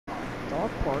Dog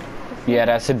park? Yeah,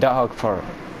 that's a dog park.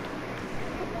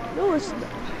 No, it's not.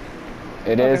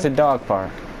 It is a dog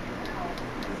park.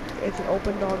 It's an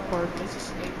open dog park.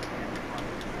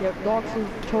 Yep, dogs can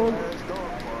totally.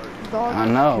 Dogs I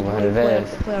know can what really it is.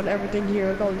 play on everything here.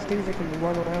 Look at all these things they can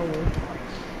run around with.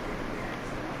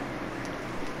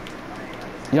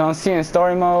 You don't see in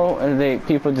story mode,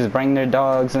 people just bring their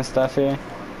dogs and stuff here.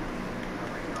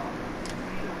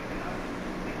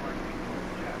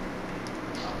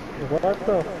 What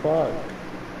the fuck?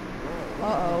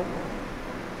 Uh-oh.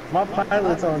 My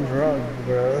pilot's on drugs,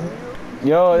 bro.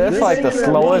 Yo, that's This like the ain't even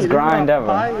slowest me, this grind my ever.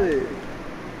 Pilot.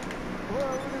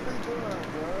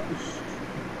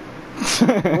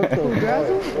 What the Who,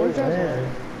 Jazzle? fuck? Where's Jazzle?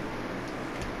 Man.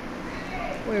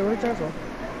 Wait, where's Jazzle?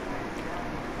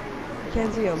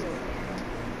 Can't see him.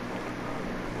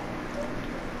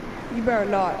 You better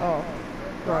not. Oh.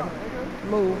 Run.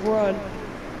 Move, run.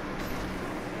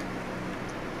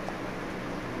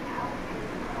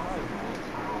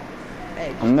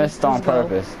 Hey, I missed on let's go.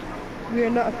 purpose. We are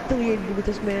not affiliated with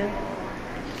this man.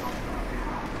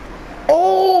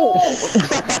 Oh!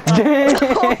 Dang!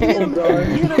 Oh, he hit him,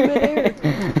 he hit him midair.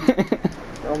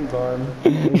 I'm done.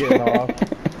 I'm getting off.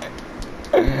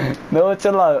 No,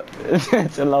 chill out.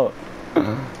 Chill out.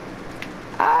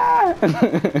 Ah!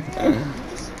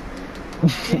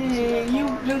 Dang, you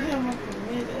blew him up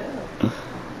in mid-air.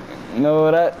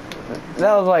 No, that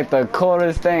was like the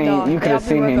coolest thing No, you could hey, have I'll be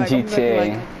seen right in back. I'll be back GTA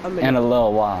in like a minute. in a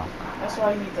little while. That's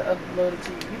why you need to upload it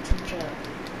to your YouTube channel.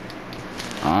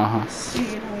 Uh-huh. See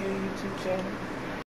it on your YouTube channel.